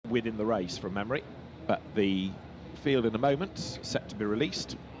within the race from memory. But the field in a moment, set to be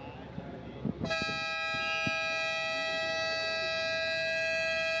released.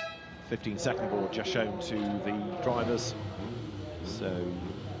 "15-second board just shown to the drivers. So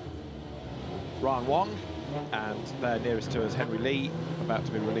Ryan Wong and their nearest to us, Henry Lee, about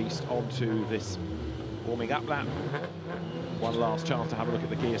to be released onto this warming up lap. One last chance to have a look at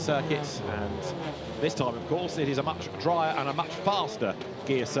the gear circuit, and this time, of course, it is a much drier and a much faster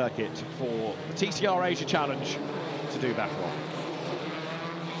gear circuit for the TCR Asia Challenge to do battle on.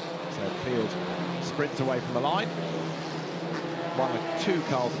 So the field sprints away from the line. One or two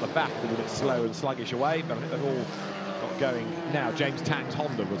cars at the back a little bit slow and sluggish away, but I think they've all got going now. James Tang's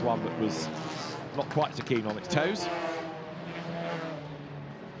Honda was one that was not quite so keen on its toes.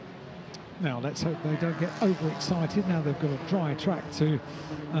 Now let's hope they don't get overexcited. Now they've got a dry track to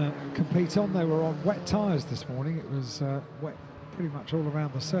compete on. They were on wet tyres this morning. It was wet pretty much all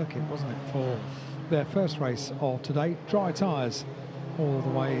around the circuit, wasn't it, for their first race of today. Dry tyres all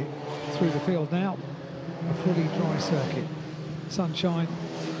the way through the field now. A fully dry circuit. Sunshine,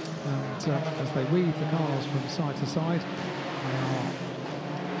 and as they weave the cars from side to side, they are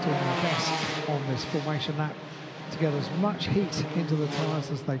doing their best on this formation lap to get as much heat into the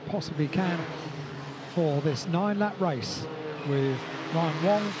tyres as they possibly can for this 9-lap race, with Ryan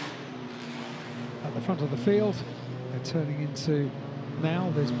Wong at the front of the field. They're turning into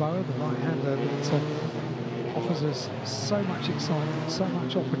now Lisboa, the right-hander that offers us so much excitement, so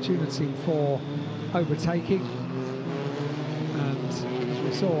much opportunity for overtaking. And as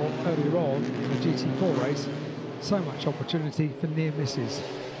we saw earlier on in the GT4 race, so much opportunity for near misses.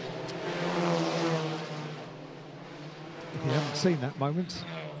 If you haven't seen that moment,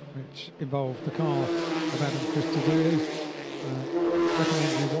 which involved the car of Adam Christodoulou,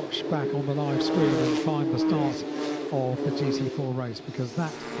 recommend you watch back on the live screen and find the start of the GT4 race, because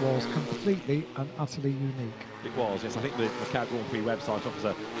that was completely and utterly unique. It was, yes. I think the Macau Grand Prix website offers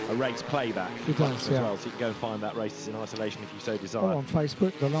a race playback. It does, as well, so you can go and find that race in isolation if you so desire. Or on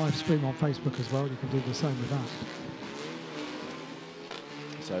Facebook, the live stream on Facebook as well. You can do the same with that.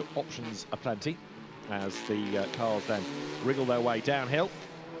 So options are plenty as the cars then wriggle their way downhill.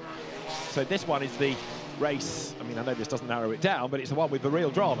 So this one is the race. I mean, I know this doesn't narrow it down, but it's the one with the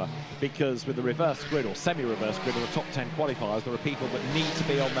real drama, because with the reverse grid or semi-reverse grid of the top 10 qualifiers, there are people that need to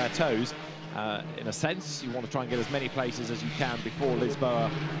be on their toes. In a sense, you want to try and get as many places as you can before Lisboa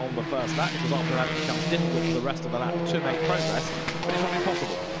on the first lap, because after that it becomes difficult for the rest of the lap to make progress, but it's not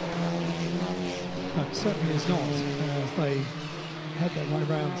impossible. No, it certainly is not, as they head their way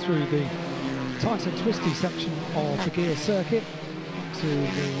around through the tight and twisty section of the gear circuit to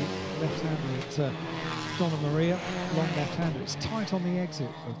the left-hander at Donna Maria, long left-hander. It's tight on the exit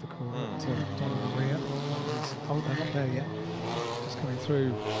of the corner at Donna Maria. Oh, they're not there yet. Just coming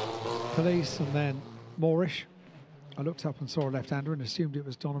through Police and then Moorish. I looked up and saw a left-hander and assumed it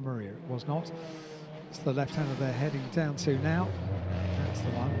was Donna Maria. It was not. It's the left-hander they're heading down to now. That's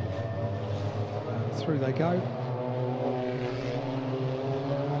the one. And through they go.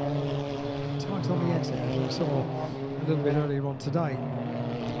 Tight on the exit, as we saw a little bit earlier on today.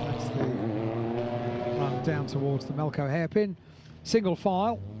 That's the run down towards the Melco hairpin. Single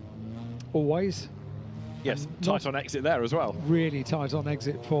file, always. Yes, tight on exit there as well. Really tight on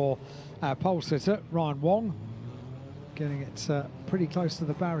exit for our pole sitter, Ryan Wong. Getting it pretty close to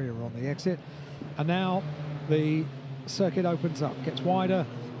the barrier on the exit. And now the circuit opens up, gets wider,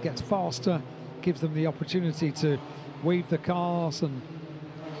 gets faster, gives them the opportunity to weave the cars and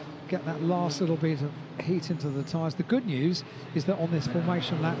get that last little bit of heat into the tyres. The good news is that on this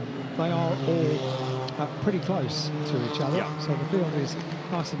formation lap, they are all pretty close to each other. Yeah. So the field is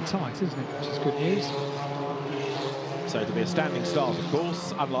nice and tight, isn't it? Which is good news. So to be a standing start, of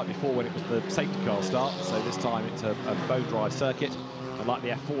course, unlike before when it was the safety car start. So this time it's a bone-dry circuit. And like the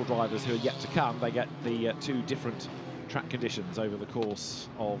F4 drivers who are yet to come, they get the two different track conditions over the course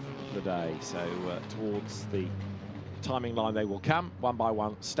of the day. So towards the timing line they will come, one by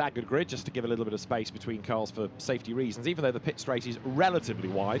one, staggered grid, just to give a little bit of space between cars for safety reasons. Even though the pit straight is relatively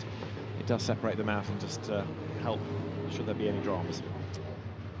wide, it does separate them out and just help should there be any dramas.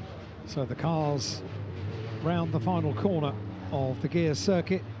 So the cars round the final corner of the gear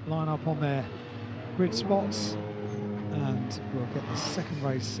circuit, line up on their grid spots, and we'll get the second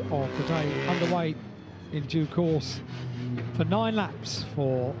race of the day underway in due course for 9 laps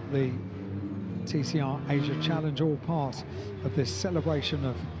for the TCR Asia Challenge, all part of this celebration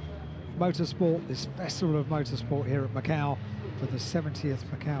of motorsport, this festival of motorsport here at Macau for the 70th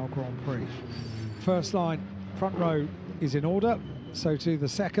Macau Grand Prix. First line, front row is in order, so too the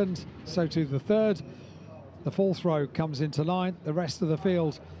second, so too the third. The fourth row comes into line. The rest of the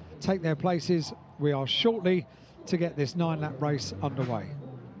field take their places. We are shortly to get this 9-lap race underway.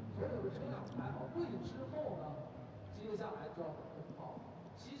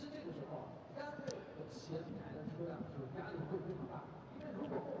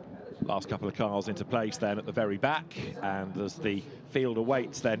 Last couple of cars into place then at the very back, and as the field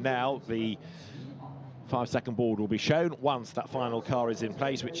awaits then now, the 5-second board will be shown once that final car is in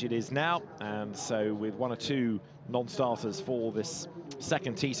place, which it is now. And so with 1 or 2 non-starters for this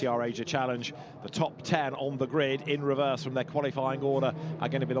second TCR Asia Challenge, the top 10 on the grid in reverse from their qualifying order are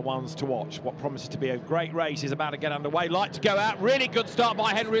going to be the ones to watch. What promises to be a great race is about to get underway. Light to go out. Really good start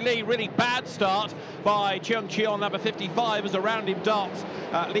by Henry Lee. Really bad start by Cheung Cheon, number 55, as around him darts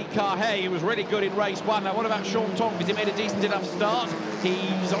Lee Ka-hei, who was really good in race 1. Now, what about Sean Tong? Because he made a decent enough start.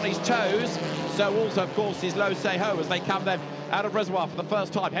 He's on his toes. So also, of course, is Lo Se-ho as they come then out of reservoir for the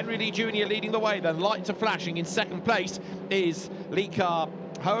first time. Henry Lee Jr. leading the way then. Lights are flashing. In second place is Lee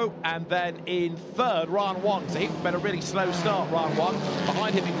Ka-ho, and then in third, Ran Wong. So he made a really slow start, Ran Wong.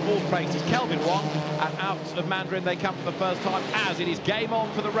 Behind him in fourth place is Kelvin Wong, and out of Mandarin they come for the first time, as it is game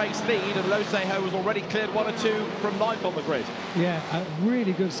on for the race lead, and Lo Se-ho has already cleared 1 or 2 from 9th on the grid. Yeah, a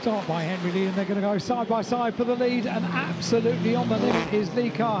really good start by Henry Lee, and they're going to go side by side for the lead, and absolutely on the limit is Lee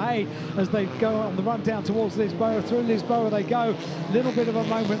Ka-hei as they go on the run down towards Lisboa. Through Lisboa they go. Little bit of a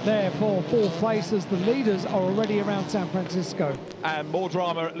moment there for fourth place as the leaders are already around San Francisco. And more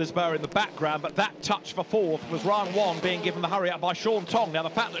drama at Lisboa in the background, but that touch for fourth was Ran Wong being given the hurry up by Sean Tong. Now, the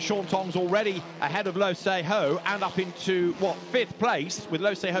fact that Sean Tong's already ahead of Lo Se-ho and up into, what, 5th place with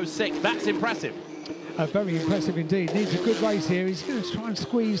Lo Se-ho 6th, that's impressive. Very impressive indeed. Needs a good race here. He's going to try and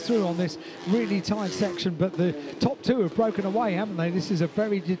squeeze through on this really tight section, but the top 2 have broken away, haven't they? This is a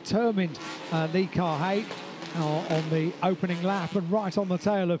very determined Lee Ka-hei on the opening lap, and right on the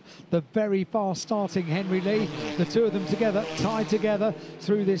tail of the very fast starting Henry Lee. The 2 of them together, tied together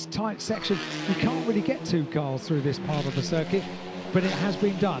through this tight section. You can't really get 2 cars through this part of the circuit, but it has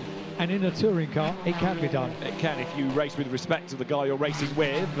been done. And in a touring car, it can be done. It can, if you race with respect to the guy you're racing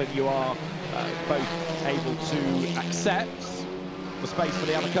with, then you are both able to accept the space for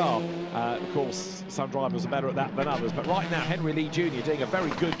the other car. Of course, some drivers are better at that than others, but right now, Henry Lee Jr. doing a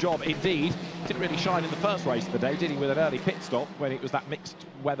very good job indeed. Didn't really shine in the first race of the day, did he, with an early pit stop when it was that mixed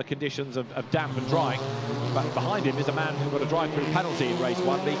weather conditions of damp and drying. But behind him is a man who got a drive-through penalty in race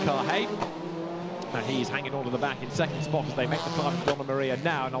 1, Lee Ka-hei. And he's hanging on to the back in second spot as they make the climb to Donna Maria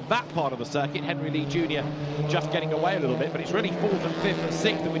now. And on that part of the circuit, Henry Lee Jr. just getting away a little bit, but it's really 4th and 5th and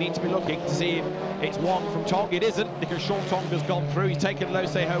 6th that we need to be looking to see if it's Wong from Tong. It isn't, because Sean Tong has gone through. He's taken Lo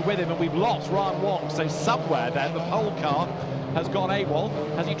Se-ho with him, and we've lost Ran Wong. So somewhere then, the pole car has gone AWOL.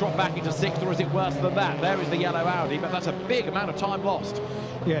 Has he dropped back into 6th, or is it worse than that? There is the yellow Audi, but that's a big amount of time lost.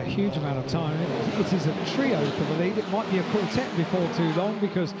 Yeah, huge amount of time. It is a trio for the lead. It might be a quartet before too long,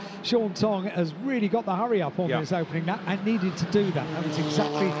 because Sean Tong has really got the hurry up on this opening lap and needed to do that. That was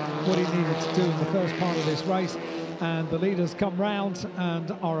exactly what he needed to do in the first part of this race. And the leaders come round and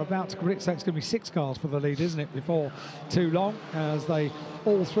are about to predict. So it's going to be 6 cars for the lead, isn't it, before too long, as they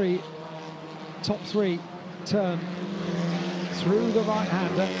all 3 top 3 turn through the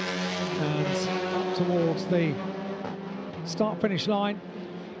right-hander and up towards the start-finish line.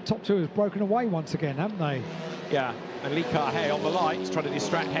 Top 2 has broken away once again, haven't they? Yeah, and Lee Ka-hei on the lights trying to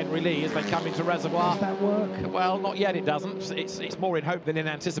distract Henry Lee as they come into reservoir. Does that work? Well, not yet, it doesn't. It's more in hope than in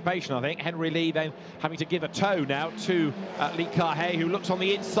anticipation, I think. Henry Lee then having to give a tow now to Lee Ka-hei, who looks on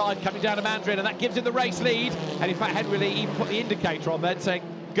the inside coming down to Mandarin, and that gives him the race lead. And in fact, Henry Lee even put the indicator on then saying,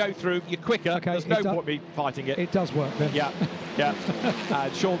 go through, you're quicker, okay, there's no point me fighting it. It does work then. Yeah,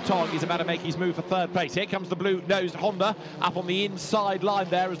 yeah. Sean Tong is about to make his move for 3rd place. Here comes the blue-nosed Honda up on the inside line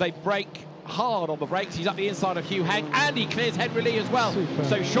there as they brake hard on the brakes. He's up the inside of Hugh Hang, and he clears Henry Lee as well. Super.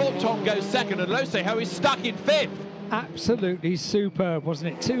 So Sean Tong goes 2nd, and Lo Se-ho is stuck in 5th. Absolutely superb,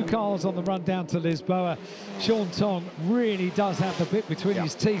 wasn't it? 2 cars on the run down to Lisboa. Sean Tong really does have the bit between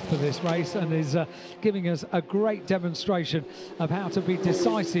his teeth for this race, and is giving us a great demonstration of how to be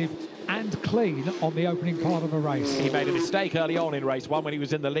decisive and clean on the opening part of a race. He made a mistake early on in race 1 when he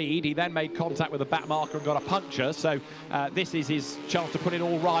was in the lead. He then made contact with the back marker and got a puncture, so this is his chance to put it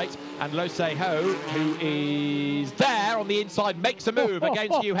all right. And Lo Se-ho, who is there on the inside, makes a move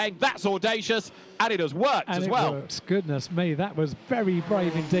against Hugh Heng. That's audacious, and it has worked as well. Worked. Goodness me, that was very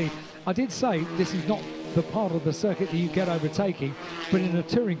brave indeed. I did say this is not the part of the circuit that you get overtaking, but in a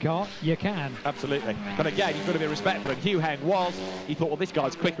touring car, you can. Absolutely. But again, you've got to be respectful, and Hugh Hang was. He thought, well, this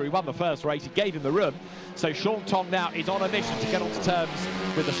guy's quicker. He won the first race. He gave him the room. So Sean Tong now is on a mission to get onto terms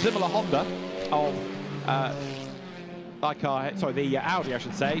with a similar Honda of the Audi, I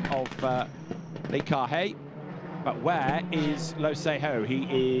should say, of Lee Ka-hei. But where is Lo Se-ho?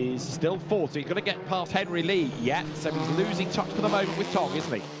 He is still fourth, so he's got to get past Henry Lee yet. So he's losing touch for the moment with Tong,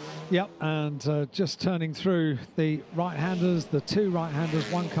 isn't he? Yep, and just turning through the right-handers, the two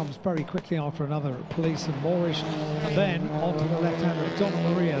right-handers, one comes very quickly after another at Police and Moorish, and then onto the left-hander at Donna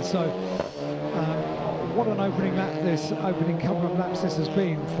Maria. So what an opening lap, this opening couple of laps this has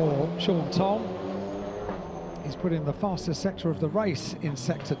been for Sean Tong. He's put in the fastest sector of the race in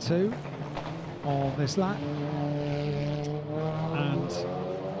Sector 2 on this lap. And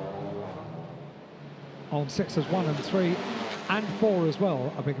on sectors 1 and 3 and 4 as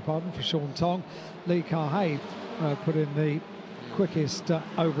well, I beg your pardon, for Sean Tong. Lee Ka-hei put in the quickest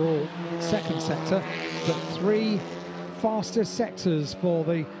overall second sector, but 3 fastest sectors for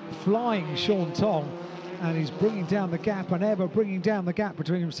the flying Sean Tong, and he's bringing down the gap, and ever bringing down the gap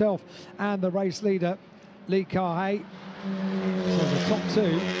between himself and the race leader, Lee Ka-hei. So the top 2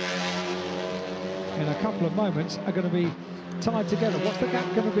 in a couple of moments are going to be tied together. What's the gap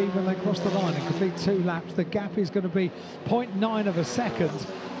going to be when they cross the line and complete 2 laps? The gap is going to be 0.9 of a second,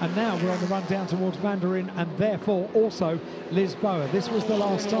 and now we're on the run down towards Mandarin and therefore also Lisboa. This was the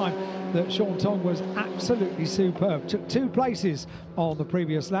last time that Sean Tong was absolutely superb. Took 2 places on the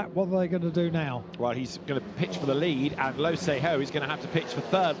previous lap. What are they going to do now? Well, he's going to pitch for the lead, and Lo Se-ho is going to have to pitch for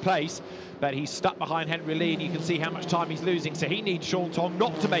 3rd place, but he's stuck behind Henry Lee, and you can see how much time he's losing, so he needs Sean Tong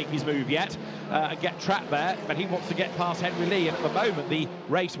not to make his move yet and get trapped there, but he wants to get past Henry Lee, and at the moment the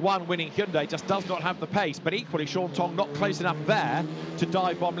race 1 winning Hyundai just does not have the pace, but equally Sean Tong not close enough there to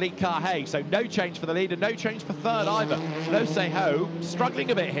dive bomb Lee Ka-hei, so no change for the leader, no change for 3rd either. Lo Se-ho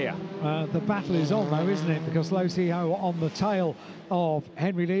struggling a bit here. The battle is on though, isn't it? Because Lo Se-ho on the tail of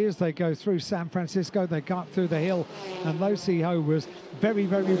Henry Lee as they go through San Francisco. They go up through the hill, and Lo Se-ho was very,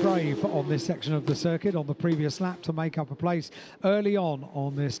 very brave on this section of the circuit on the previous lap to make up a place early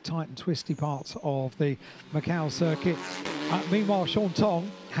on this tight and twisty part of the Macau circuit. Meanwhile, Sean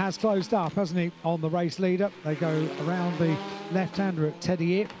Tong has closed up, hasn't he, on the race leader. They go around the left-hander at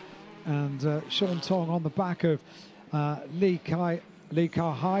Teddy Ip, and Sean Tong on the back of Lee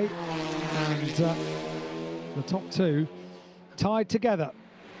Ka-hei, and the top 2 tied together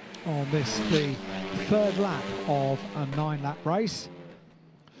on this, the 3rd lap of a 9-lap race.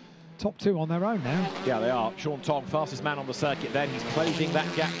 Top 2 on their own now. Yeah, they are. Sean Tong, fastest man on the circuit then. He's closing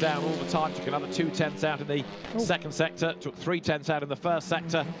that gap down all the time. Took another 2 tenths out in the second sector. Took 3 tenths out in the first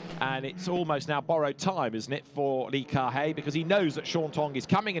sector. And it's almost now borrowed time, isn't it, for Lee Ka-hei, because he knows that Sean Tong is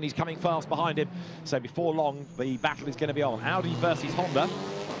coming, and he's coming fast behind him. So before long, the battle is going to be on. Audi versus Honda.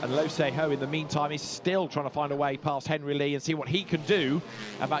 And Lo Se-ho, in the meantime, is still trying to find a way past Henry Lee and see what he can do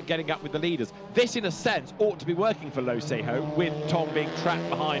about getting up with the leaders. This, in a sense, ought to be working for Lo Se-ho, with Tong being trapped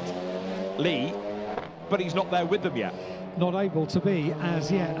behind Lee, but he's not there with them yet. Not able to be as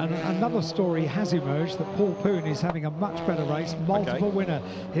yet. And another story has emerged that Paul Poon is having a much better race, multiple winner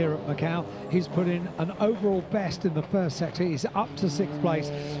here at Macau. He's put in an overall best in the first sector. He's up to 6th place.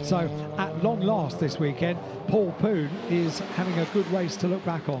 So at long last this weekend, Paul Poon is having a good race to look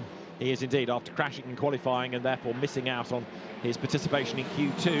back on. He is indeed, after crashing in qualifying and therefore missing out on his participation in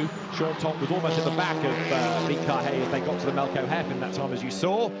Q2. Sean Tong was almost at the back of Lee Ka-hei as they got to the Melco hairpin that time, as you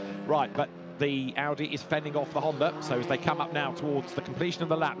saw. Right, but the Audi is fending off the Honda, so as they come up now towards the completion of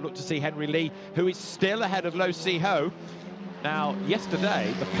the lap, look to see Henry Lee, who is still ahead of Lo Se-ho. Now,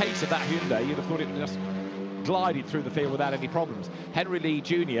 yesterday, the pace of that Hyundai, you'd have thought it would just glided through the field without any problems. Henry Lee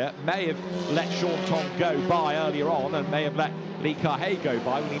Jr. may have let Sean Tong go by earlier on, and may have let Lee Ka-hei go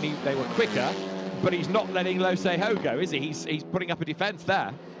by when he knew they were quicker, but he's not letting Lo Se-ho go, is he? He's putting up a defence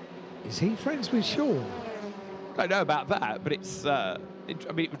there. Is he friends with Sean? I don't know about that, but it's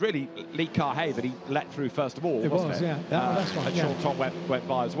I mean, it was really Lee Ka-hei that he let through first of all, wasn't it? Yeah, that's right. And Sean Tong went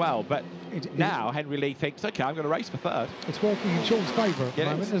by as well, but now Henry Lee thinks, okay, I'm going to race for 3rd. It's working in Sean's favour at the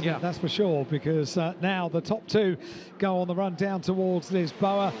moment, isn't it? That's for sure, because now the top 2 go on the run down towards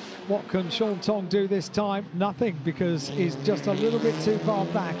Lisboa. What can Sean Tong do this time? Nothing, because he's just a little bit too far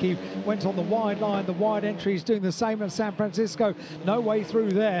back. He went on the wide line, the wide entry. He's doing the same at San Francisco. No way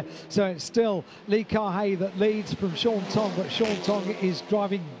through there. So it's still Lee Ka-hei that leads from Sean Tong, but Sean Tong is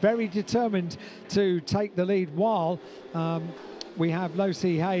driving very determined to take the lead, while we have Lo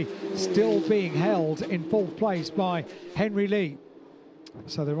Se-ho still being held in 4th place by Henry Lee.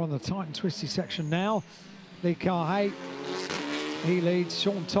 So they're on the tight and twisty section now. Lee Ka-hei, he leads.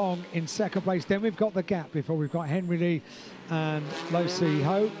 Sean Tong in 2nd place. Then we've got the gap before we've got Henry Lee and Lo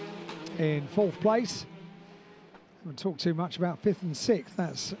Se-ho in 4th place. I haven't talked too much about 5th and 6th.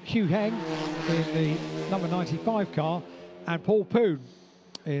 That's Hugh Heng in the number 95 car, and Paul Poon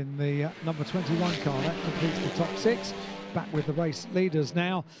in the number 21 car. That completes the top 6. Back with the race leaders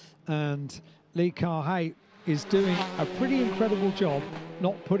now, and Lee Ka-hei is doing a pretty incredible job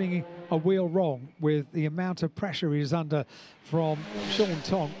not putting a wheel wrong with the amount of pressure he's under from Sean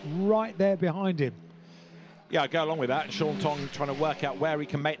Tong right there behind him. Yeah, I go along with that. And Sean Tong trying to work out where he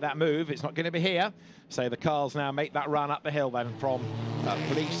can make that move. It's not going to be here. So the cars now make that run up the hill then from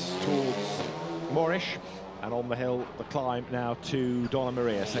Police towards Moorish. And on the hill, the climb now to Donna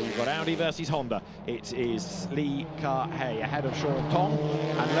Maria. So you've got Audi versus Honda. It is Lee Ka-hei ahead of Sean Tong.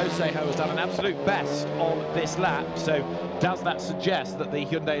 And Lo Se-ho has done an absolute best on this lap. So does that suggest that the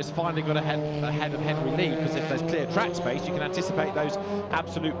Hyundai has finally got ahead of Henry Lee? Because if there's clear track space, you can anticipate those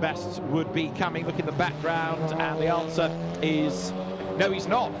absolute bests would be coming. Look in the background, and the answer is no, he's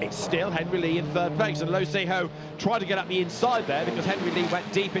not. It's still Henry Lee in third place, and Lo Se-ho tried to get up the inside there because Henry Lee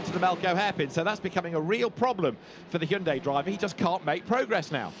went deep into the Melco hairpin, so that's becoming a real problem for the Hyundai driver. He just can't make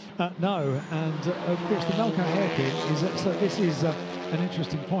progress now. No, and of course the Melco hairpin is, so this is an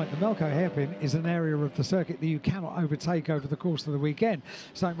interesting point. The Melco hairpin is an area of the circuit that you cannot overtake over the course of the weekend,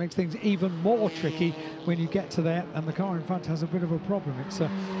 so it makes things even more tricky when you get to there, and the car in front has a bit of a problem. It's a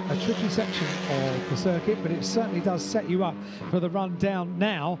tricky section of the circuit, but it certainly does set you up for the run down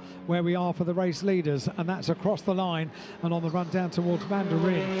now where we are for the race leaders, and that's across the line and on the run down towards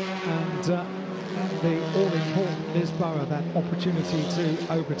Mandarin, and the all-important Lisboa, that opportunity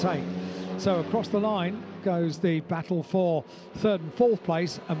to overtake. So across the line goes the battle for third and fourth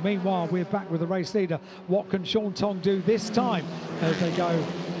place, and meanwhile we're back with the race leader. What can Sean Tong do this time as they go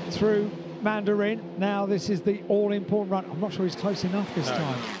through Mandarin? Now this is the all-important run. I'm not sure he's close enough this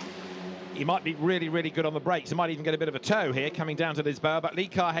time. He might be really, really good on the brakes. He might even get a bit of a tow here coming down to Lisboa, but Lee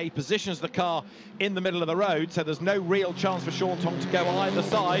Ka-hei positions the car in the middle of the road, so there's no real chance for Sean Tong to go either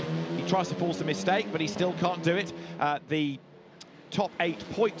side. He tries to force a mistake, but he still can't do it. The top 8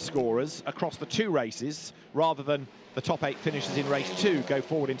 point scorers across the 2 races, rather than the top 8 finishers in race 2, go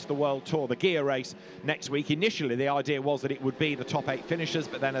forward into the World Tour, the gear race next week. Initially, the idea was that it would be the top 8 finishers,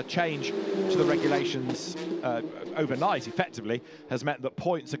 but then a change to the regulations overnight, effectively, has meant that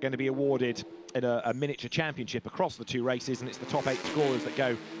points are going to be awarded in a miniature championship across the 2 races, and it's the top 8 scorers that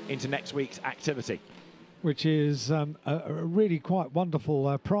go into next week's activity. Which is a really quite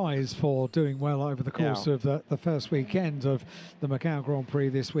wonderful prize for doing well over the course of the first weekend of the Macau Grand Prix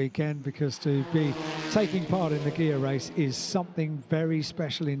this weekend, because to be taking part in the gear race is something very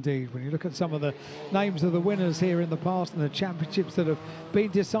special indeed. When you look at some of the names of the winners here in the past and the championships that have been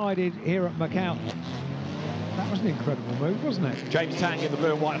decided here at Macau, that was an incredible move, wasn't it? James Tang in the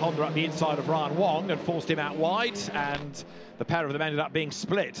blue and white Honda up the inside of Ryan Wong and forced him out wide, and the pair of them ended up being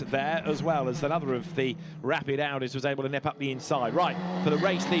split there, as well as another of the rapid Audis was able to nip up the inside. Right, for the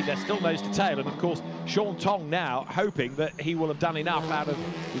race lead, they're still nose to tail, and of course Sean Tong now hoping that he will have done enough out of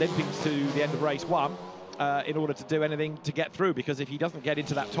limping to the end of race 1 in order to do anything to get through, because if he doesn't get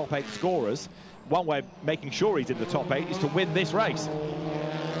into that top 8 scorers, one way of making sure he's in the top 8 is to win this race.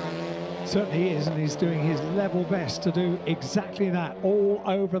 Certainly is, and he's doing his level best to do exactly that, all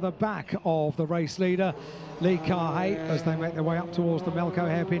over the back of the race leader, Lee Ka-hei, as they make their way up towards the Melco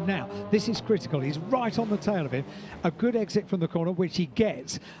hairpin. Now, this is critical. He's right on the tail of him. A good exit from the corner, which he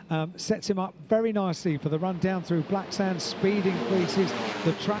gets, sets him up very nicely for the run down through Black Sand. Speed increases,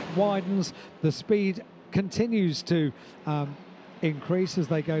 the track widens, the speed continues to increase as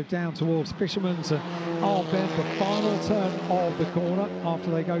they go down towards Fisherman's and Arben, the final turn of the corner after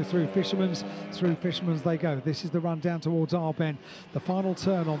they go through Fisherman's. Through Fisherman's they go. This is the run down towards Arben, the final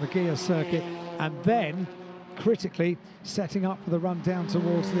turn on the gear circuit, and then critically setting up for the run down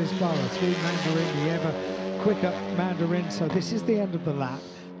towards Lisboa through Mandarin, the ever quicker Mandarin. So this is the end of the lap.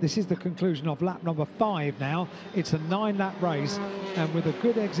 This is the conclusion of lap number 5 now. It's a 9-lap race, and with a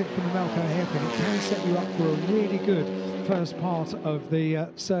good exit from the Melco hairpin, it can set you up for a really good first part of the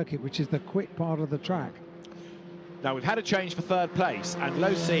circuit, which is the quick part of the track. Now we've had a change for third place, and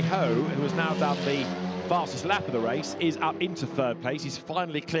Lo Se-ho, who has now done the fastest lap of the race, is up into third place. He's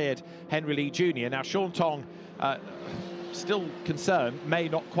finally cleared Henry Lee Jr. Now Sean Tong, still concerned, may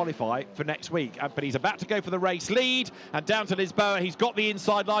not qualify for next week, but he's about to go for the race lead, and down to Lisboa. He's got the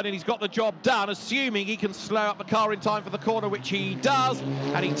inside line and he's got the job done, assuming he can slow up the car in time for the corner, which he does,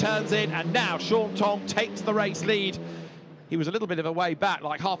 and he turns in, and now Sean Tong takes the race lead. He was a little bit of a way back,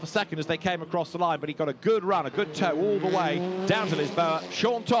 like half a second as they came across the line, but he got a good run, a good tow all the way down to Lisboa.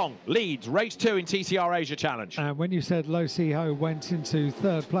 Sean Tong leads race 2 in TCR Asia Challenge. And when you said Lo Se-ho went into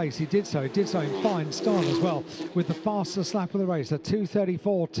third place, he did so. He did so in fine style as well, with the fastest lap of the race, a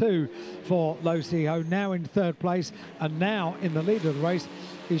 2:34.2 for Lo Se-ho, now in third place, and now in the lead of the race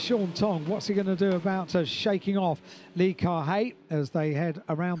is Sean Tong. What's he going to do about shaking off Lee Ka-hei as they head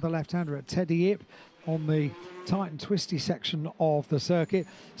around the left-hander at Teddy Ip? on the tight and twisty section of the circuit.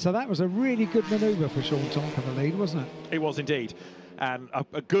 So that was a really good manoeuvre for Sean Tong for the lead, wasn't it? It was indeed. And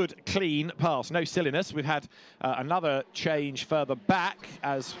a good, clean pass. No silliness. We've had another change further back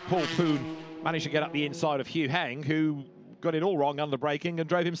as Paul Poon managed to get up the inside of Hugh Heng, who got it all wrong under braking and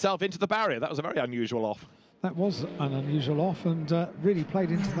drove himself into the barrier. That was a very unusual off. That was an unusual off and really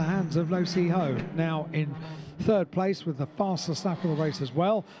played into the hands of Lo Si Ho. Now in third place with the fastest lap of the race as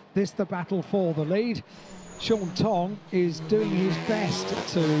well. This the battle for the lead. Sean Tong is doing his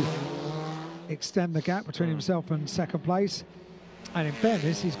best to extend the gap between himself and second place. And in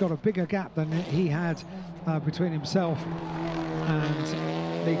fairness, he's got a bigger gap than he had between himself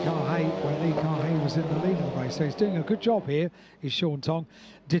and Lee Kah-hei when Lee Kah-hei was in the lead of the race. So he's doing a good job here, is Sean Tong,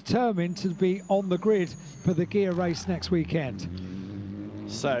 determined to be on the grid for the gear race next weekend.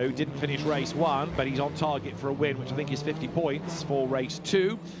 So, didn't finish race 1, but he's on target for a win, which I think is 50 points for race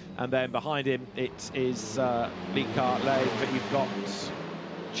 2. And then behind him, it is Lee Kah-hei, but you've got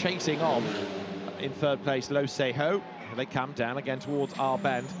chasing on in third place, Lo Si Ho. They come down again towards our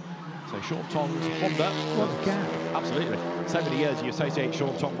bend. So Sean Tong's Honda. What a gap. Absolutely. So many years you associate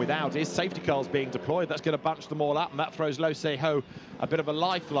Sean Tong with Audis. Safety cars being deployed. That's going to bunch them all up, and that throws Lo Si Ho a bit of a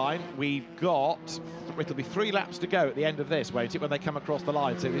lifeline. We've got, it'll be 3 laps to go at the end of this, won't it, when they come across the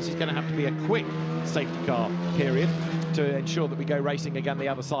line. So this is going to have to be a quick safety car period to ensure that we go racing again the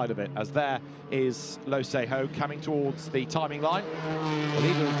other side of it, as there is Lo Si Ho coming towards the timing line. The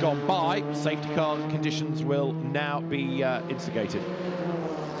leader has gone by. Safety car conditions will now be instigated.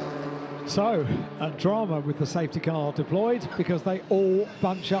 So, a drama with the safety car deployed because they all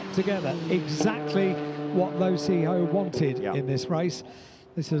bunch up together. Exactly what Lo Si Ho wanted in this race.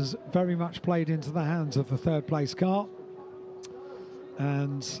 This has very much played into the hands of the third place car.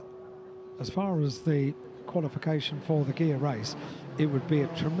 And as far as the qualification for the gear race, it would be a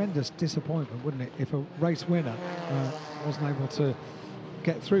tremendous disappointment, wouldn't it, if a race winner wasn't able to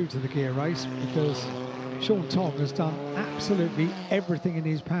get through to the gear race, because Sean Tong has done absolutely everything in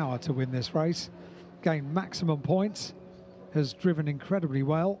his power to win this race, gained maximum points, has driven incredibly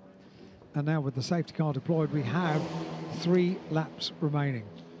well, and now with the safety car deployed, we have 3 laps remaining.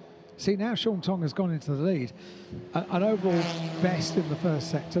 See, now Sean Tong has gone into the lead. An overall best in the first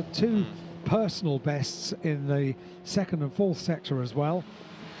sector, 2 personal bests in the second and fourth sector as well,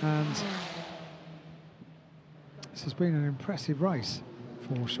 and this has been an impressive race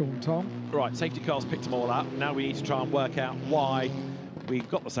for Sean Tong. Right, safety cars picked them all up. Now we need to try and work out why we've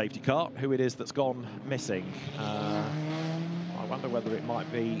got the safety car, who it is that's gone missing. I wonder whether it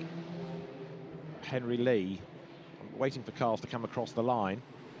might be Henry Lee. I'm waiting for cars to come across the line,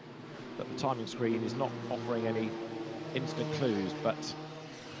 but the timing screen is not offering any instant clues, but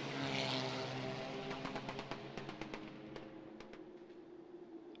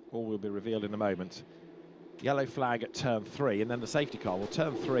all will be revealed in a moment. Yellow flag at turn 3, and then the safety car. Well,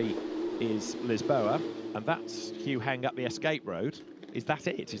 turn 3 is Lisboa, and that's Hugh Heng up the escape road. Is that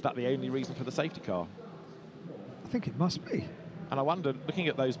it? Is that the only reason for the safety car? I think it must be. And I wonder, looking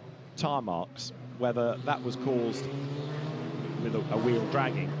at those tyre marks, whether that was caused with a wheel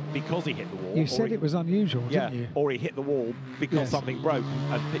dragging because he hit the wall. You said it was unusual, didn't you? Or he hit the wall because something broke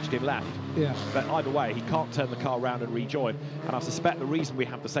and pitched him left. Yeah. But either way, he can't turn the car around and rejoin. And I suspect the reason we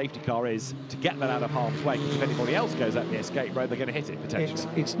have the safety car is to get that out of harm's way, because if anybody else goes up the escape road, they're going to hit it potentially.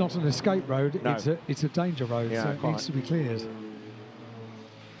 It's not an escape road, no. It's a danger road, so it needs to be cleared.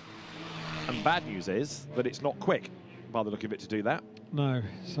 And bad news is that it's not quick, by the look of it, to do that. No,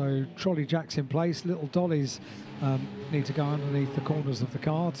 so trolley jacks in place, little dollies need to go underneath the corners of the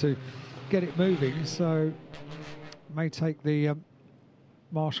car to get it moving, so it may take the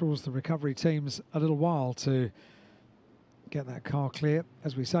marshals, the recovery teams, a little while to get that car clear.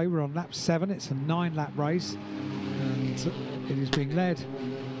 As we say, we're on lap 7, it's a 9-lap race, and it is being led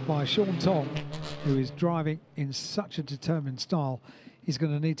by Sean Tong, who is driving in such a determined style. He's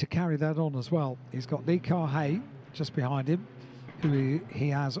going to need to carry that on as well. He's got Lee Kah-hei just behind him, who he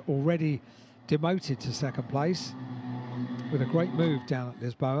has already demoted to second place with a great move down at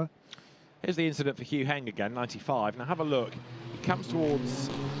Lisboa. Here's the incident for Hugh Heng again, 95. Now have a look. He comes towards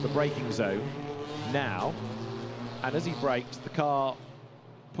the braking zone now, and as he brakes, the car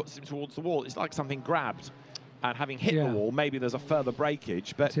puts him towards the wall. It's like something grabbed, and having hit the wall, maybe there's a further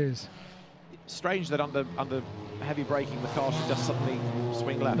breakage, but it is strange that under heavy braking, the car should just suddenly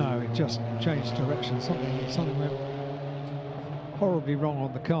swing left. No, it just changed direction. Something went horribly wrong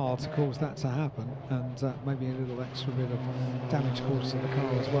on the car to cause that to happen, and maybe a little extra bit of damage caused to the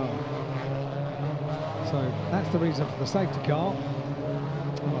car as well. So that's the reason for the safety car.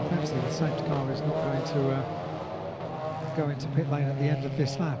 And I fancy the safety car is not going to go into pit lane at the end of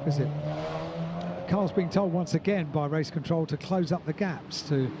this lap, is it? car's being told once again by race control to close up the gaps,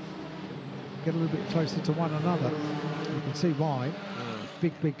 to get a little bit closer to one another. You can see why.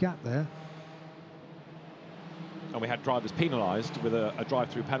 Big gap there. And we had drivers penalised with a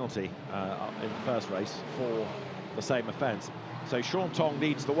drive-through penalty in the first race for the same offence. So Sean Tong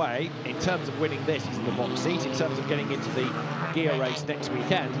leads the way. In terms of winning this, he's in the box seat. In terms of getting into the gear race next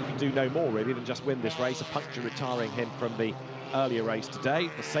weekend, he can do no more really than just win this race. A puncture retiring him from the earlier race today.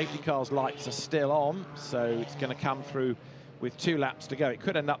 The safety car's lights are still on, so it's going to come through with 2 laps to go. It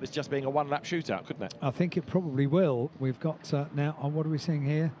could end up as just being a 1-lap shootout, couldn't it? I think it probably will. We've got now, what are we seeing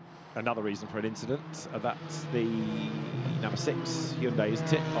here? Another reason for an incident. That's the number 6 Hyundai,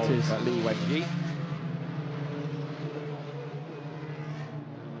 isn't it? Of Lee Wenji.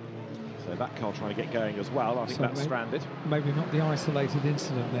 So that car trying to get going as well. I think so that's stranded. Maybe not the isolated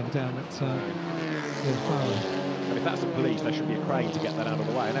incident then down at Lisboa. And if that's the police, there should be a crane to get that out of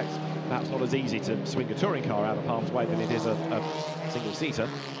the way. And it's perhaps not as easy to swing a touring car out of harm's way than it is a single-seater,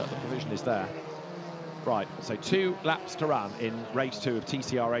 but the provision is there. Right, so 2 laps to run in race 2 of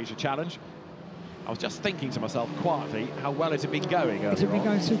TCR Asia Challenge. I was just thinking to myself quietly how well it had been going. It had been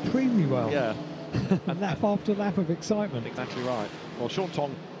going supremely well. Yeah. And lap after lap of excitement. Exactly right. Well, Sean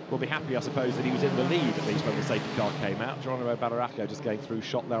Tong will be happy, I suppose, that he was in the lead at least when the safety car came out. Geronimo Badaracco just going through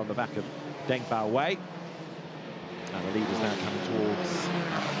shot there on the back of Deng Bao Wei. And the lead is now coming towards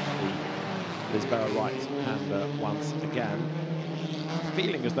the Lisboa right-hander once again.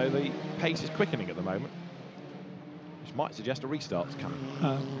 Feeling as though the pace is quickening at the moment, which might suggest a restart's coming.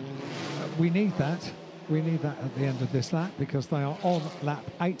 We need that. We need that at the end of this lap, because they are on lap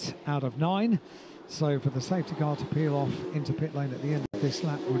 8 out of 9. So for the safety car to peel off into pit lane at the end of this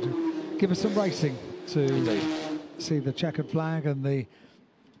lap would give us some racing to see the checkered flag and the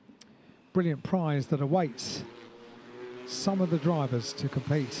brilliant prize that awaits some of the drivers to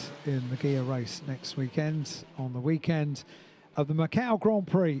compete in the gear race next weekend, on the weekend of the Macau Grand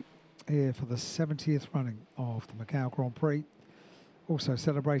Prix, here for the 70th running of the Macau Grand Prix. Also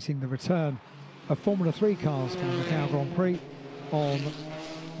celebrating the return of Formula 3 cars from the Macau Grand Prix on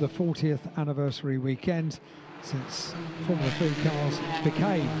the 40th anniversary weekend, since Formula 3 cars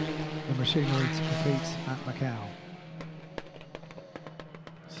became the machinery to compete at Macau.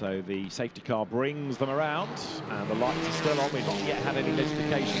 So the safety car brings them around, and the lights are still on. We've not yet had any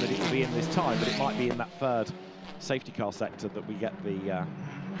notification that it will be in this time, but it might be in that third safety car sector that we get the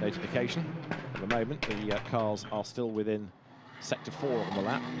notification. At the moment, the cars are still within sector 4 on the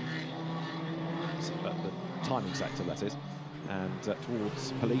lap, the timing sector, that is. And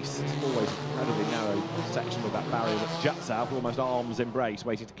towards police, it's always an incredibly narrow section of that barrier that juts out, almost arms embrace,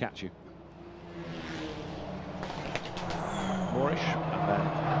 waiting to catch you. Moorish, and then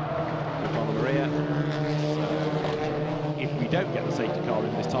on the rear. So if we don't get the safety car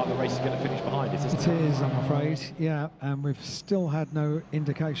in this time, the race is going to finish behind us, isn't it? It is, I'm afraid, yeah. And we've still had no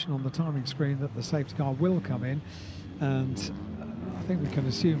indication on the timing screen that the safety car will come in. And I think we can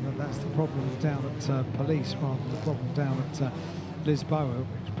assume that that's the problem down at police rather than the problem down at Lisboa,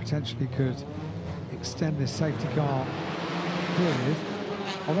 which potentially could extend this safety car period.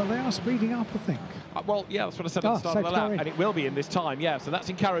 Although they are speeding up, I think. Well, yeah, that's what I said at the start of the lap, and it will be in this time, yeah, so that's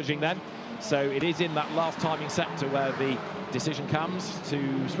encouraging then. So it is in that last timing sector where the decision comes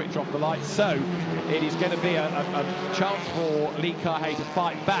to switch off the lights. So it is going to be a chance for Lee Ka-hei to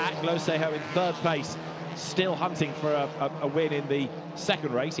fight back. Lo Se-ho in 3rd place, still hunting for a win in the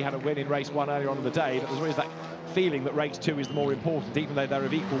second race. He had a win in race 1 earlier on in the day, but there's always that feeling that race 2 is the more important, even though they're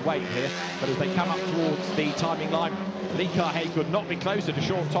of equal weight here. But as they come up towards the timing line, Lee Ka-hei could not be closer to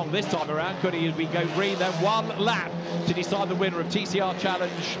Sean Tong this time around, could he, as we go green. Then 1 lap to decide the winner of TCR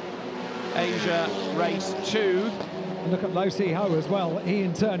Challenge Asia Race 2. Look at Lo Se-ho as well. He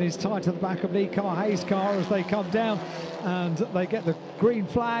in turn is tied to the back of Lee Ka-hei's car as they come down, and they get the green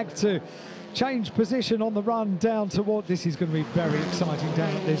flag to change position on the run down toward. This is going to be very exciting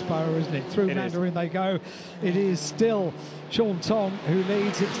down at Lisboa, isn't it? Through Mandarin they go. It is still Sean Tong who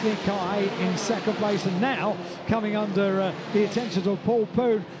leads. It's Lee Ka-hei in 2nd place, and now coming under the attention of Paul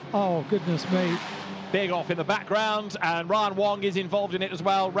Poon. Oh, goodness me. Big off in the background, and Ryan Wong is involved in it as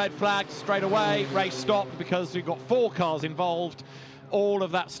well. Red flag straight away. Race stopped because we've got 4 cars involved. All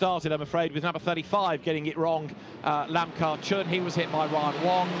of that started, I'm afraid, with number 35 getting it wrong. Lam Kar-chun, he was hit by Ryan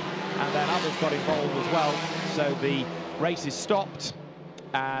Wong, and then others got involved as well. So the race is stopped,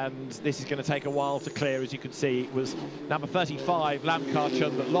 and this is going to take a while to clear. As you can see, it was number 35, Lam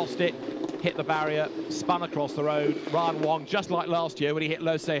Kar-chun, that lost it, hit the barrier, spun across the road. Ryan Wong, just like last year when he hit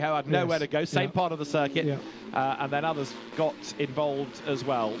Lo Se-ho, had nowhere to go, same part of the circuit, and then others got involved as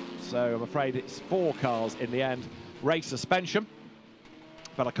well. So I'm afraid it's 4 cars in the end. Race suspension.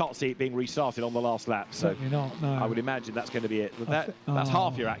 but I can't see it being restarted on the last lap. Certainly not, no. I would imagine that's going to be it. That's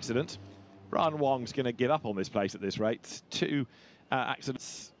half your accident. Ryan Wong's going to give up on this place at this rate. 2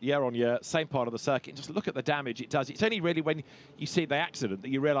 accidents year on year, same part of the circuit. Just look at the damage it does. It's only really when you see the accident that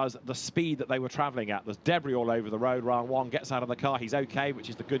you realise the speed that they were travelling at. There's debris all over the road. Ryan Wong gets out of the car. He's okay, which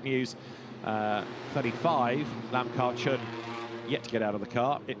is the good news. 35, Lam Kar-chun yet to get out of the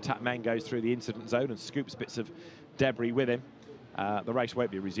car. Tap Meng goes through the incident zone and scoops bits of debris with him. The race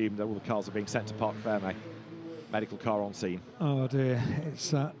won't be resumed. All the cars are being sent to Parc Fermé. Medical car on scene. Oh dear,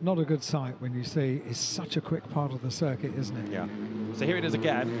 it's not a good sight when you see it's such a quick part of the circuit, isn't it? Yeah. So here it is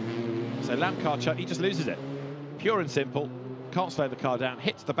again. So Lam Kar-chun, he just loses it. Pure and simple. Can't slow the car down,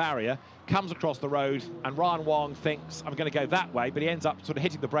 hits the barrier, comes across the road, and Ryan Wong thinks, I'm going to go that way, but he ends up sort of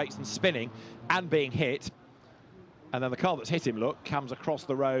hitting the brakes and spinning and being hit. And then the car that's hit him, look, comes across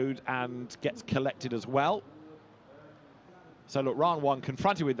the road and gets collected as well. So look, Ryan Wong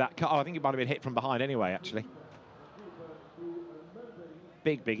confronted with that car. Oh, I think it might have been hit from behind anyway, actually.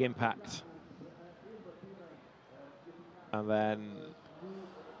 Big, big impact. And then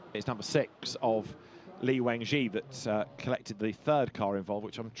it's number 6 of Li Wengji that collected the 3rd car involved,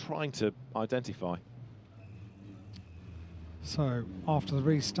 which I'm trying to identify. So after the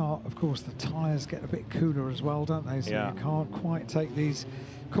restart, of course, the tyres get a bit cooler as well, don't they? So you can't quite take these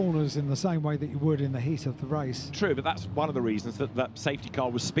corners in the same way that you would in the heat of the race. True, but that's one of the reasons that that safety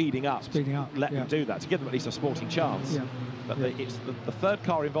car was speeding up. Let them do that, to give them at least a sporting chance. But it's the 3rd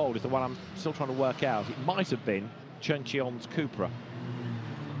car involved is the one I'm still trying to work out. It might have been Chen Qion's Cupra.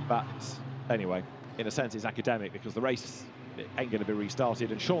 But anyway, in a sense, it's academic because the race ain't going to be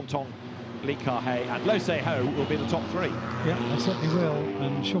restarted. And Sean Tong, Lee Ka-hei and Lo Se-ho will be the top 3. Yeah, they certainly will.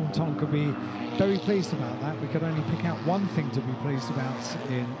 And Sean Tong could be very pleased about that. We could only pick out one thing to be pleased about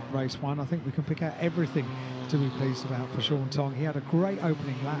in race 1. I think we can pick out everything to be pleased about for Sean Tong. He had a great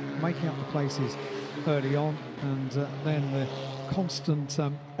opening lap, making up the places early on, and then the constant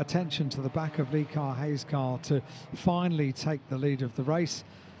attention to the back of Lee Ka-hei's car to finally take the lead of the race.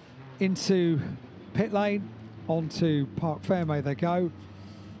 Into pit lane, onto Parc Fermé they go.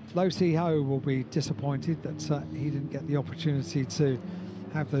 Lo Se-ho will be disappointed that he didn't get the opportunity to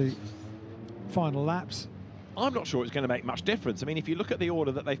have the final laps. I'm not sure it's going to make much difference. I mean, if you look at the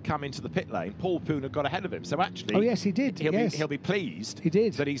order that they've come into the pit lane, Paul Poon had got ahead of him. So actually... Oh, yes, he did. He'll be pleased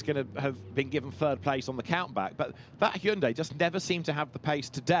that he's going to have been given 3rd place on the countback. But that Hyundai just never seemed to have the pace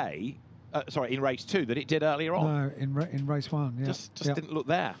today, in race 2, that it did earlier on. No, in race 1, yeah. Just didn't look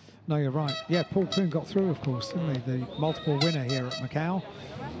there. No, you're right. Yeah, Paul Poon got through, of course, didn't he? The multiple winner here at Macau.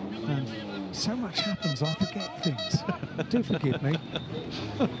 And so much happens, I forget things. Do forgive me.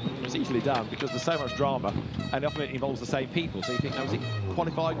 It's easily done because there's so much drama and often it involves the same people. So you think, was it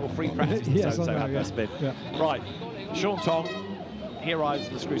qualifying or free practice? Yes, so had their spin. Yeah. Right, Sean Tong, he arrives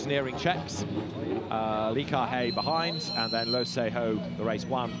in the scrutineering checks. Lee Ka-hei behind, and then Lo Se-ho, the race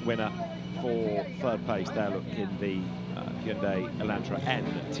 1 winner for 3rd place there, look, in the Hyundai Elantra N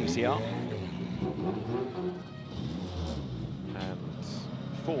TCR. And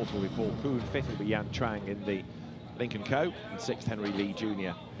 4th will be Paul Poon, 5th will be Yan Chuang in the Lincoln Co, and 6th Henry Lee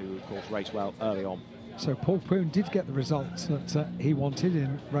Jr., who of course raced well early on. So Paul Poon did get the results that he wanted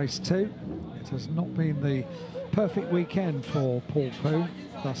in race 2. It has not been the perfect weekend for Paul Poon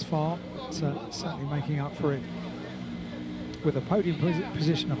thus far, but certainly making up for it with a podium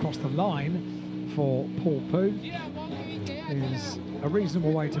position across the line for Paul Poon is a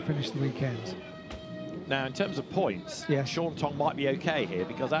reasonable way to finish the weekend. Now, in terms of points, Sean Tong might be okay here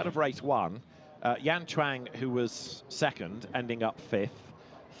because out of race 1, Yan Chuang, who was 2nd, ending up 5th.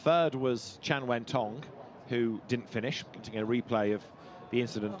 3rd was Chan Wen Tong, who didn't finish. Getting a replay of the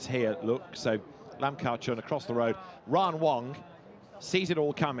incident here, look. So Lam Kar-chun across the road. Ryan Wong sees it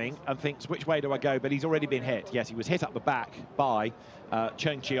all coming and thinks, which way do I go? But he's already been hit. Yes, he was hit up the back by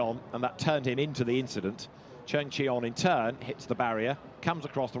Chen Qion, and that turned him into the incident. Chen Qion, in turn, hits the barrier, comes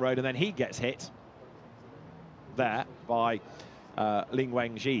across the road, and then he gets hit there by Li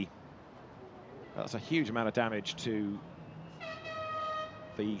Wengji. That's a huge amount of damage to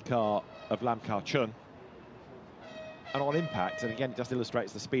the car of Lam Kar-chun. And on impact, and again, it just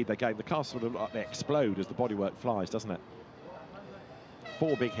illustrates the speed they're going. The cars sort of they explode as the bodywork flies, doesn't it?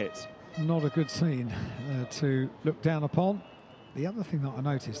 4 big hits. Not a good scene to look down upon. The other thing that I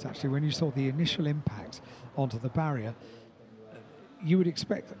noticed, actually, when you saw the initial impact onto the barrier, you would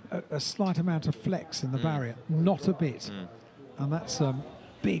expect a slight amount of flex in the barrier, not a bit. And that's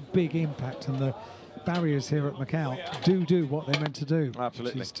big impact, and the barriers here at Macau do what they're meant to do.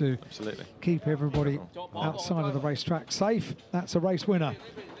 Absolutely. Which is to keep everybody outside of the racetrack safe. That's a race winner.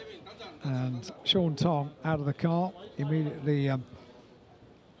 And Sean Tong out of the car, immediately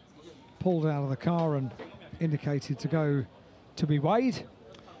pulled out of the car and indicated to go to be weighed.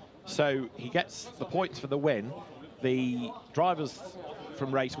 So he gets the points for the win. The drivers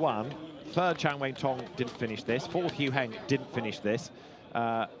from race 1, third Chan Wen-tong didn't finish this, fourth Hugh Heng didn't finish this,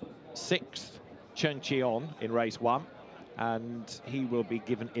 sixth Chen Qion in race 1, and he will be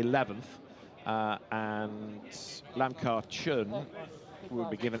given 11th, and Lam Ka-chun will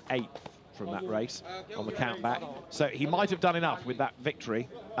be given 8th from that race on the count back. So he might have done enough with that victory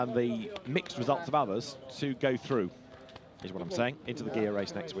and the mixed results of others to go through, is what I'm saying, into the gear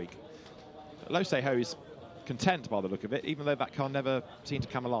race next week. Lo Se-ho is content by the look of it, even though that car never seemed to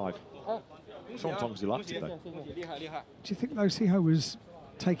come alive. Sean Tong's delighted, though. Do you think Lo Se-ho was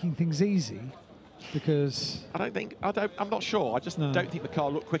taking things easy? Because I'm not sure. I just don't think the car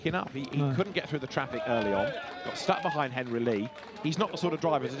looked quick enough. He couldn't get through the traffic early on, got stuck behind Henry Lee. He's not the sort of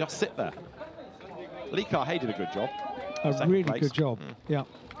driver to just sit there. Lee Ka-hei did a good job. A really good job, yeah.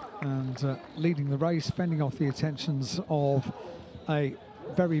 And leading the race, fending off the attentions of a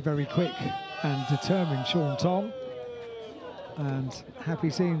very, very quick and determined Sean Tong. And happy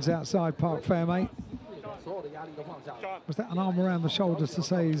scenes outside Park Fairmate. Was that an arm around the shoulders to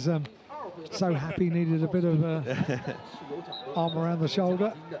say he's so happy, needed a bit of arm around the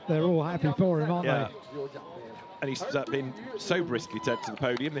shoulder? They're all happy for him, aren't they? And he's been so briskly turned to the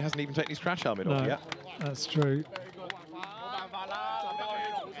podium, he hasn't even taken his crash helmet off yet. That's true.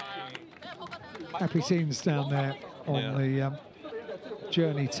 Happy scenes down there on the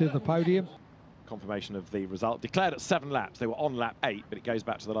journey to the podium. Confirmation of the result. Declared at 7 laps. They were on lap 8, but it goes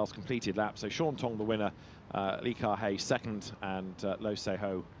back to the last completed lap. So Sean Tong, the winner, Lee Ka-hei second, and Lo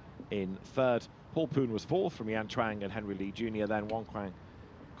Se-ho in third. Paul Poon was fourth from Yan Chuang and Henry Lee Jr. Then Wong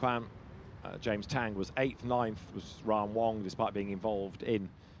Kwan, James Tang was 8th. 9th was Ran Wong, despite being involved in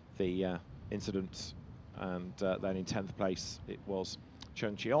the incident. And then in 10th place, it was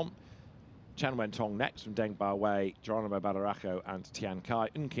Chen Qion. Chan Wen-tong next from Deng Ba-wei, Geronimo Badaraco and Tian Kai.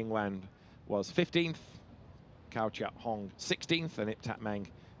 Un King Wan was 15th, Cao Chia-hong 16th, and Ip Tat Meng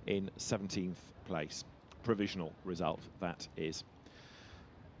in 17th place. Provisional result, that is.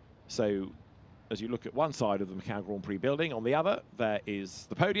 So, as you look at one side of the Macau Grand Prix building, on the other, there is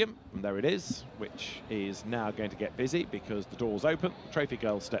the podium, and there it is, which is now going to get busy because the doors open, the trophy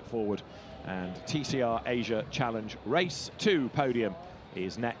girls step forward, and TCR Asia Challenge Race 2 podium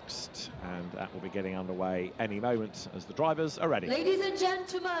is next, and that will be getting underway any moment as the drivers are ready. Ladies and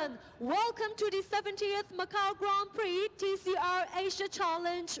gentlemen, welcome to the 70th Macau Grand Prix TCR Asia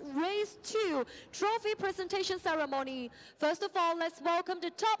Challenge Race 2 Trophy Presentation Ceremony. First of all, let's welcome the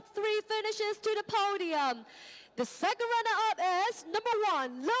top 3 finishers to the podium. The second runner-up is number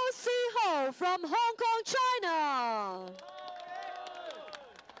 1, Lo Se-ho from Hong Kong, China.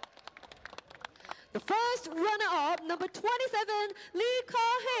 The first runner-up, number 27, Lee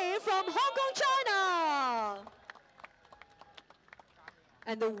Ka-hei from Hong Kong, China.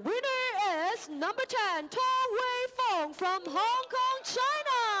 And the winner is number 10, Tong Wei-fong from Hong Kong,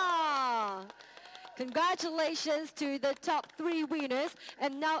 China. Congratulations to the top 3 winners.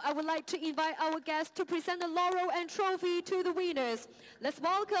 And now I would like to invite our guests to present the laurel and trophy to the winners. Let's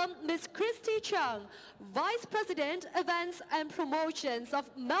welcome Ms. Christy Chung, Vice President, Events and Promotions of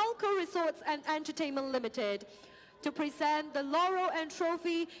Macau Resorts and Entertainment Limited, to present the laurel and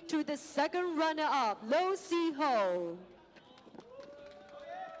trophy to the second runner-up, Lo Se-ho.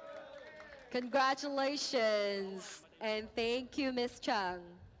 Congratulations, and thank you, Ms. Chung.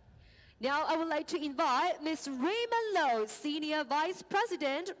 Now I would like to invite Ms. Raymond Low, Senior Vice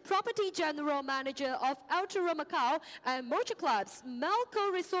President, Property General Manager of Altura Macau and Motor Clubs,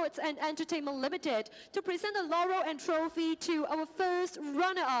 Macau Resorts and Entertainment Limited, to present the laurel and trophy to our first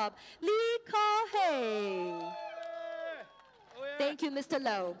runner-up, Lee Ka-hei. Thank you, Mr.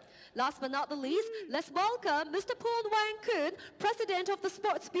 Low. Last but not the least, let's welcome Mr. Poon Wan-kun, President of the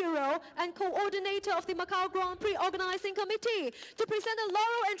Sports Bureau and Coordinator of the Macau Grand Prix Organizing Committee, to present the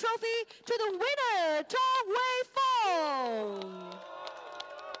laurel and trophy to the winner, Tong Wei-fong.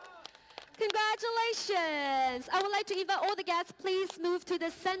 Congratulations. I would like to invite all the guests, please move to the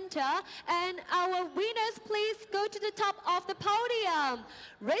center, and our winners, please go to the top of the podium.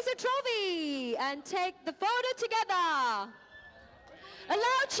 Raise a trophy and take the photo together. A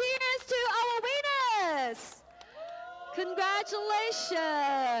loud cheers to our winners.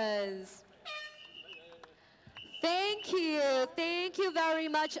 Congratulations. Thank you very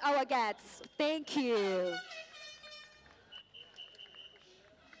much, our guests. Thank you.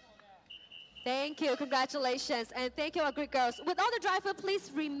 Thank you, congratulations, and thank you, our great girls. Would all the drivers please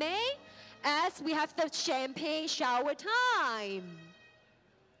remain as we have the champagne shower time.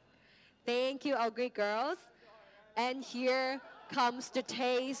 Thank you, our great girls. And here comes the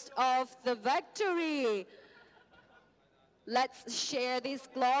taste of the victory. Let's share this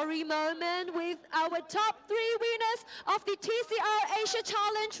glory moment with our top 3 winners of the TCR Asia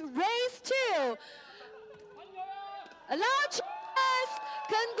Challenge Race 2. A loud cheers!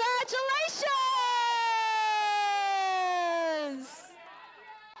 Congratulations!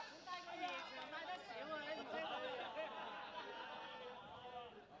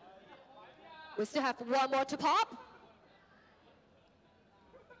 We still have one more to pop.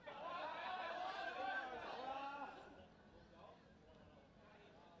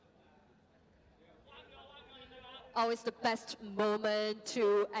 Always the best moment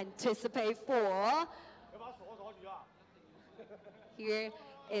to anticipate for. Here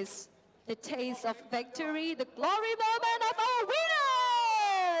is the taste of victory, the glory moment of our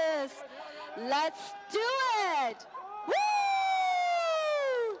winners! Let's do it! Woo!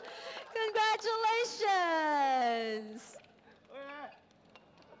 Congratulations!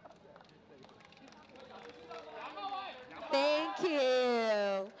 Thank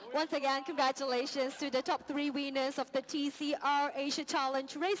you. Once again, congratulations to the top 3 winners of the TCR Asia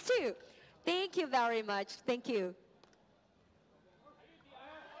Challenge Race 2. Thank you very much. Thank you.